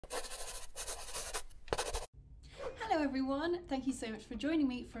Hello everyone, thank you so much for joining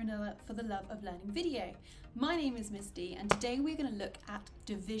me for another For the Love of Learning video. My name is Misty and today we're going to look at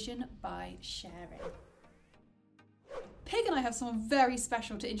division by sharing. Pig and I have someone very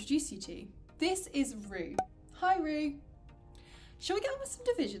special to introduce you to. This is Rue. Hi Rue. Shall we get on with some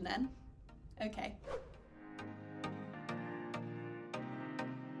division then? Okay.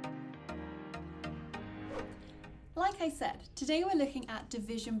 Like I said, today we're looking at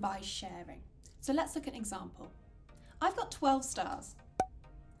division by sharing. So let's look at an example. I've got 12 stars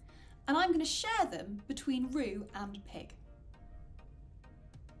and I'm going to share them between Rue and Pig.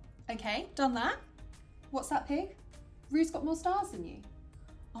 Okay, done that. What's that, Pig? Rue's got more stars than you.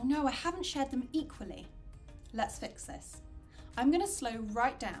 Oh no, I haven't shared them equally. Let's fix this. I'm going to slow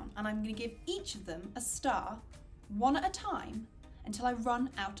right down and I'm going to give each of them a star, one at a time, until I run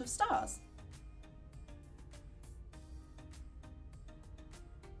out of stars.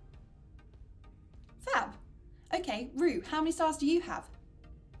 Fab. Okay, Rue, how many stars do you have?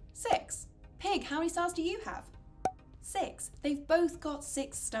 6. Pig, how many stars do you have? 6. They've both got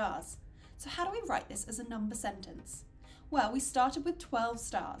 6 stars. So how do we write this as a number sentence? Well, we started with 12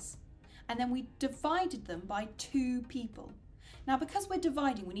 stars and then we divided them by 2 people. Now, because we're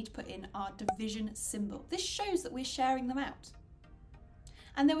dividing, we need to put in our division symbol. This shows that we're sharing them out.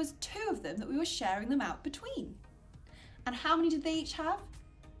 And there was 2 of them that we were sharing them out between. And how many did they each have?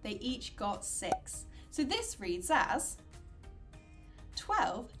 They each got 6. So this reads as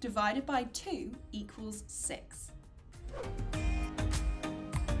 12 divided by 2 equals 6.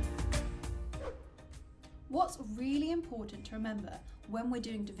 What's really important to remember when we're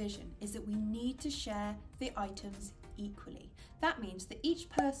doing division is that we need to share the items equally. That means that each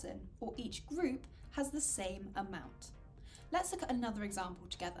person or each group has the same amount. Let's look at another example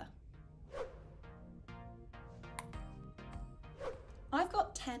together. I've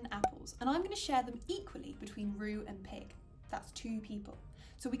got 10 apples and I'm going to share them equally between Rue and Pig. That's 2 people.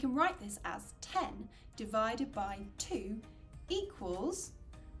 So we can write this as 10 divided by 2 equals,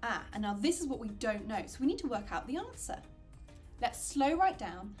 and now this is what we don't know, so we need to work out the answer. Let's slow right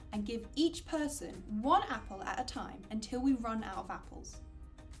down and give each person 1 apple at a time until we run out of apples.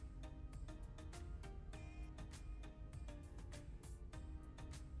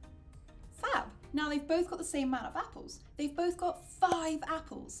 Fab! Now they've both got the same amount of apples. They've both got 5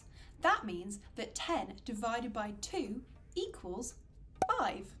 apples. That means that 10 divided by 2 equals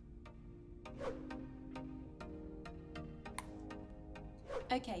 5.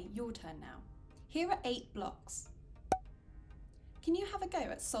 Okay, your turn now. Here are 8 blocks. Can you have a go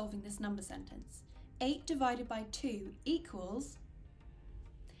at solving this number sentence? 8 divided by 2 equals...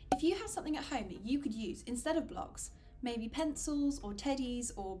 If you have something at home that you could use instead of blocks, maybe pencils or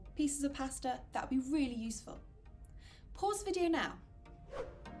teddies or pieces of pasta, that would be really useful. Pause the video now.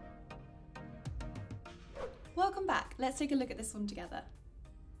 Welcome back. Let's take a look at this one together.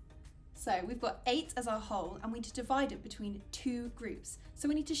 So we've got 8 as our whole and we need to divide it between 2 groups. So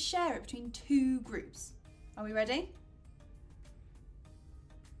we need to share it between 2 groups. Are we ready?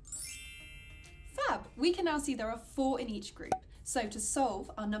 Fab! We can now see there are 4 in each group. So to solve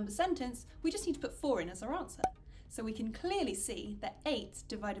our number sentence, we just need to put 4 in as our answer. So we can clearly see that 8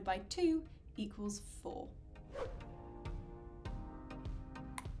 divided by 2 equals 4.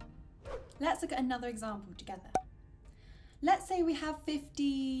 Let's look at another example together. Let's say we have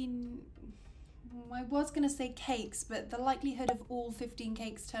 15, I was going to say cakes, but the likelihood of all 15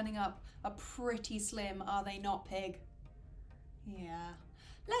 cakes turning up are pretty slim, are they not, Pig? Yeah.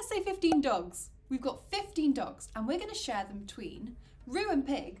 Let's say 15 dogs. We've got 15 dogs and we're going to share them between Rue and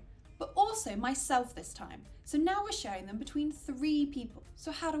Pig, but also myself this time. So now we're sharing them between 3 people.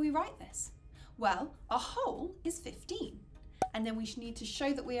 So how do we write this? Well, our whole is 15. And then we need to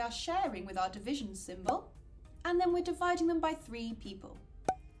show that we are sharing with our division symbol. And then we're dividing them by 3 people.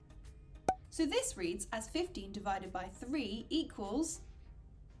 So this reads as 15 divided by 3 equals...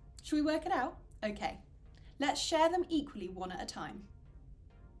 Shall we work it out? Okay. Let's share them equally, one at a time.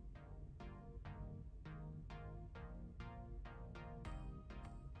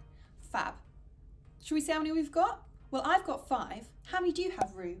 Fab. Shall we see how many we've got? Well, I've got 5. How many do you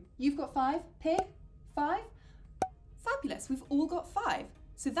have, Rue? You've got 5. Pig? 5? Fabulous, we've all got 5.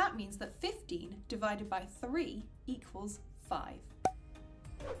 So that means that 15 divided by 3 equals 5.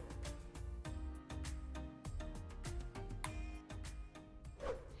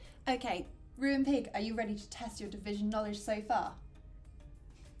 Okay, Rue and Pig, are you ready to test your division knowledge so far?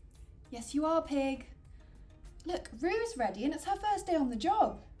 Yes, you are, Pig. Look, Rue's ready and it's her first day on the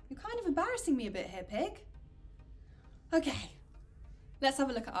job. You're kind of embarrassing me a bit here, Pig. Okay, let's have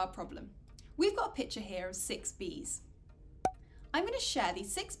a look at our problem. We've got a picture here of 6 bees. I'm going to share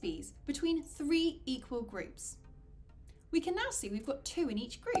these 6b's between 3 equal groups. We can now see we've got 2 in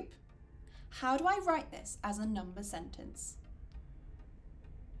each group. How do I write this as a number sentence?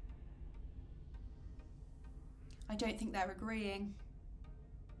 I don't think they're agreeing.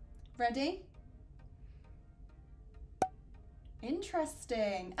 Ready?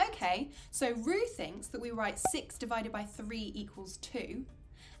 Interesting. Okay, so Rue thinks that we write 6 divided by 3 equals 2,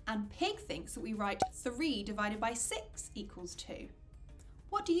 and Pig thinks that we write 3 divided by 6 equals 2.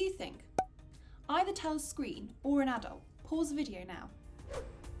 What do you think? Either tell a screen or an adult. Pause the video now.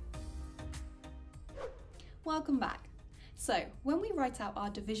 Welcome back. So, when we write out our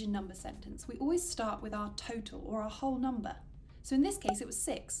division number sentence, we always start with our total or our whole number. So in this case it was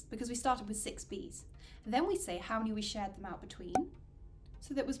 6 because we started with 6b's. Then we say how many we shared them out between.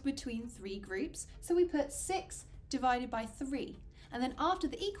 So that was between 3 groups. So we put 6 divided by 3. And then after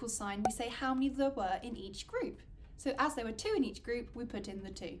the equal sign, we say how many there were in each group. So as there were 2 in each group, we put in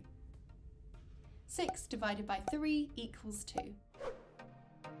the 2. 6 divided by 3 equals 2.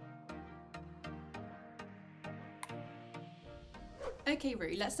 Okay,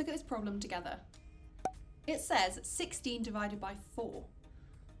 Rue, let's look at this problem together. It says 16 divided by 4.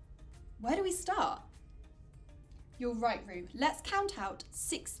 Where do we start? You're right, Rue. Let's count out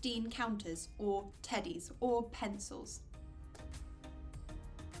 16 counters or teddies or pencils.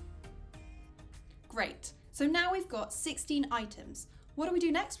 Great. So now we've got 16 items. What do we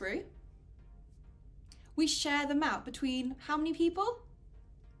do next, Rue? We share them out between how many people?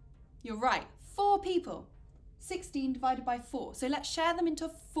 You're right, 4 people. 16 divided by 4. So let's share them into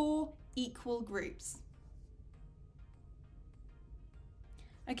 4 equal groups.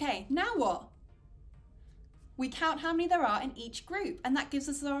 Okay, now what? We count how many there are in each group, and that gives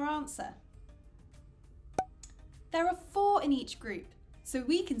us our answer. There are 4 in each group, so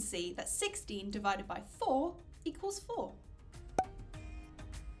we can see that 16 divided by 4 equals 4.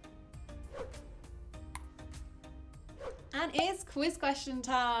 And it's quiz question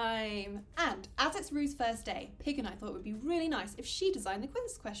time! And as it's Rue's first day, Pig and I thought it would be really nice if she designed the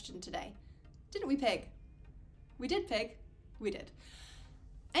quiz question today. Didn't we, Pig? We did, Pig. We did.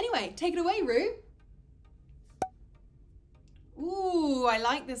 Anyway, take it away, Rue. Ooh, I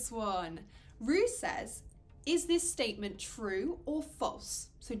like this one. Rue says, is this statement true or false?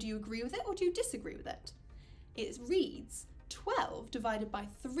 So do you agree with it or do you disagree with it? It reads, 12 divided by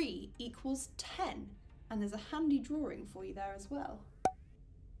 3 equals 10. And there's a handy drawing for you there as well.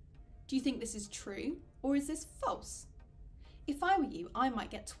 Do you think this is true or is this false? If I were you, I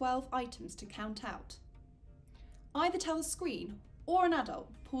might get 12 items to count out. Either tell the screen or an adult.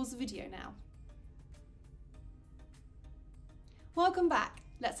 Pause the video now. Welcome back.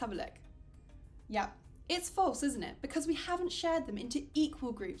 Let's have a look. Yep, it's false, isn't it? Because we haven't shared them into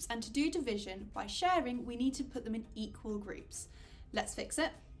equal groups, and to do division by sharing, we need to put them in equal groups. Let's fix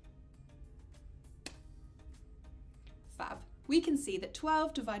it. Fab. We can see that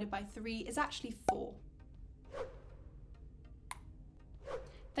 12 divided by 3 is actually 4.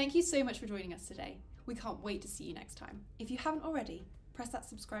 Thank you so much for joining us today. We can't wait to see you next time. If you haven't already, press that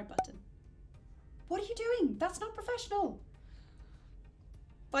subscribe button. What are you doing? That's not professional.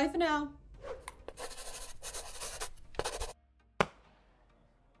 Bye for now.